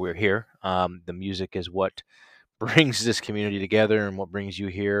why we're here. The music is what brings this community together and what brings you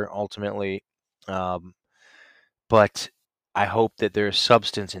here ultimately. But I hope that there's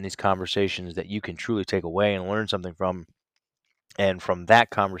substance in these conversations that you can truly take away and learn something from. And from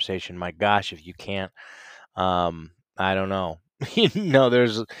that conversation, my gosh, if you can't, I don't know.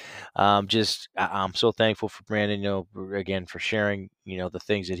 There's I'm so thankful for Brandon, again, for sharing, the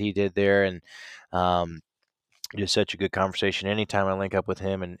things that he did there. And just such a good conversation. Anytime I link up with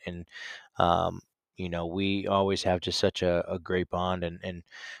him and we always have just such a great bond. And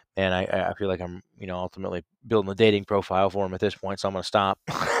I feel like I'm, ultimately building a dating profile for him at this point, so I'm going to stop.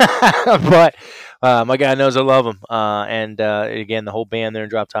 But my guy knows I love him. And again, the whole band there in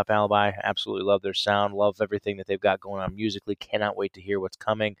Drop Top Alibi, absolutely love their sound, love everything that they've got going on musically. Cannot wait to hear what's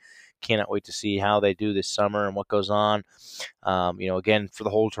coming. Cannot wait to see how they do this summer and what goes on. Again, for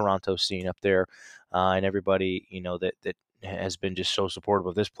the whole Toronto scene up there and everybody, that has been just so supportive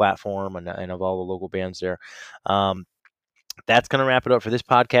of this platform and of all the local bands there. That's going to wrap it up for this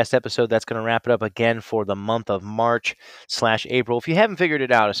podcast episode. That's going to wrap it up again for the month of March/April. If you haven't figured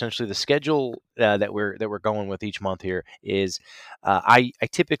it out, essentially the schedule that we're going with each month here is I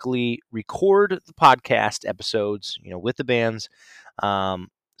typically record the podcast episodes, with the bands. So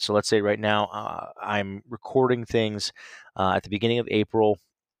let's say right now I'm recording things at the beginning of April.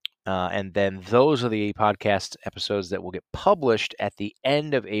 And then those are the podcast episodes that will get published at the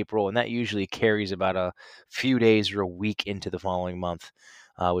end of April. And that usually carries about a few days or a week into the following month,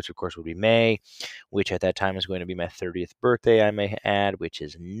 which of course would be May, which at that time is going to be my 30th birthday, I may add, which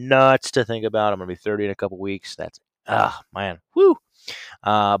is nuts to think about. I'm going to be 30 in a couple weeks. That's, man, woo.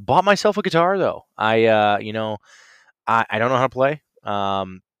 Bought myself a guitar though. I don't know how to play.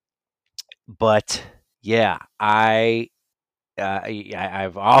 But yeah, I've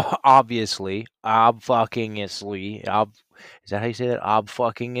obviously, is that how you say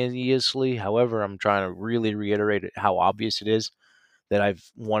that? However, I'm trying to really reiterate how obvious it is that I've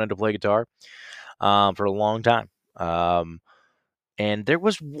wanted to play guitar for a long time. And there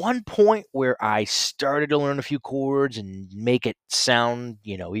was one point where I started to learn a few chords and make it sound,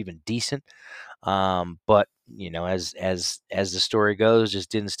 even decent. But as the story goes,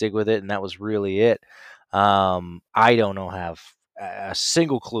 just didn't stick with it, and that was really it. I don't have a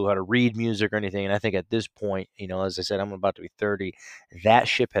single clue how to read music or anything. And I think at this point, as I said, I'm about to be 30. That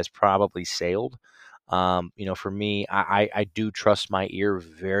ship has probably sailed. For me, I do trust my ear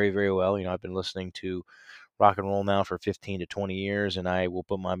very, very well. I've been listening to rock and roll now for 15 to 20 years, and I will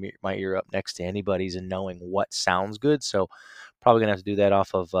put my ear up next to anybody's and knowing what sounds good. So probably going to have to do that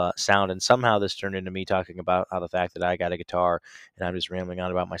off of sound. And somehow this turned into me talking about how the fact that I got a guitar and I'm just rambling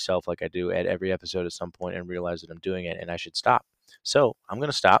on about myself like I do at every episode at some point and realize that I'm doing it and I should stop. So I'm going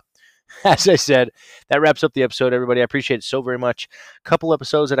to stop. As I said, that wraps up the episode, everybody. I appreciate it so very much. A couple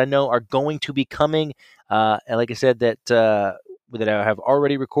episodes that I know are going to be coming. And like I said, that I have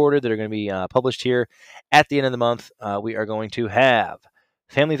already recorded that are going to be published here at the end of the month. We are going to have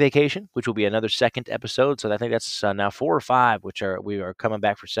Family Vacation, which will be another second episode. So I think that's now 4 or 5, we are coming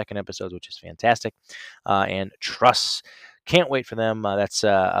back for second episodes, which is fantastic. And Truss. Can't wait for them. That's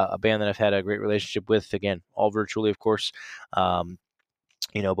a band that I've had a great relationship with. Again, all virtually, of course.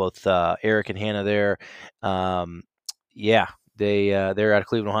 Both Eric and Hannah there. They're out of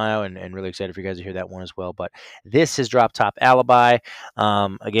Cleveland, Ohio, and really excited for you guys to hear that one as well. But this is Drop Top Alibi.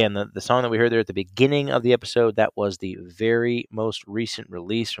 Again, the song that we heard there at the beginning of the episode, that was the very most recent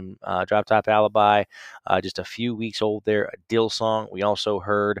release from Drop Top Alibi, just a few weeks old there, a Dill song. We also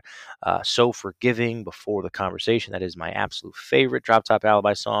heard So Forgiving before the conversation. That is my absolute favorite Drop Top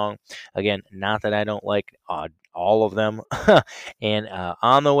Alibi song. Again, not that I don't like all of them. And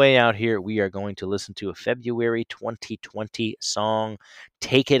on the way out here, we are going to listen to a February 2020 song,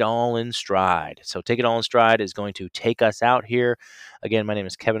 Take It All in Stride. So Take It All in Stride is going to take us out here. Again, my name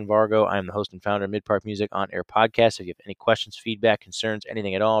is Kevin Vargo. I am the host and founder of Mid-Park Music On Air Podcast. If you have any questions, feedback, concerns,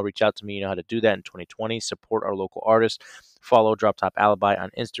 anything at all, reach out to me. You know how to do that in 2020. Support our local artists. Follow Drop Top Alibi on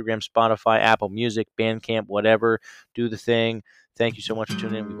Instagram, Spotify, Apple Music, Bandcamp, whatever. Do the thing. Thank you so much for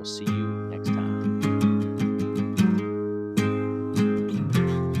tuning in. We will see you next time.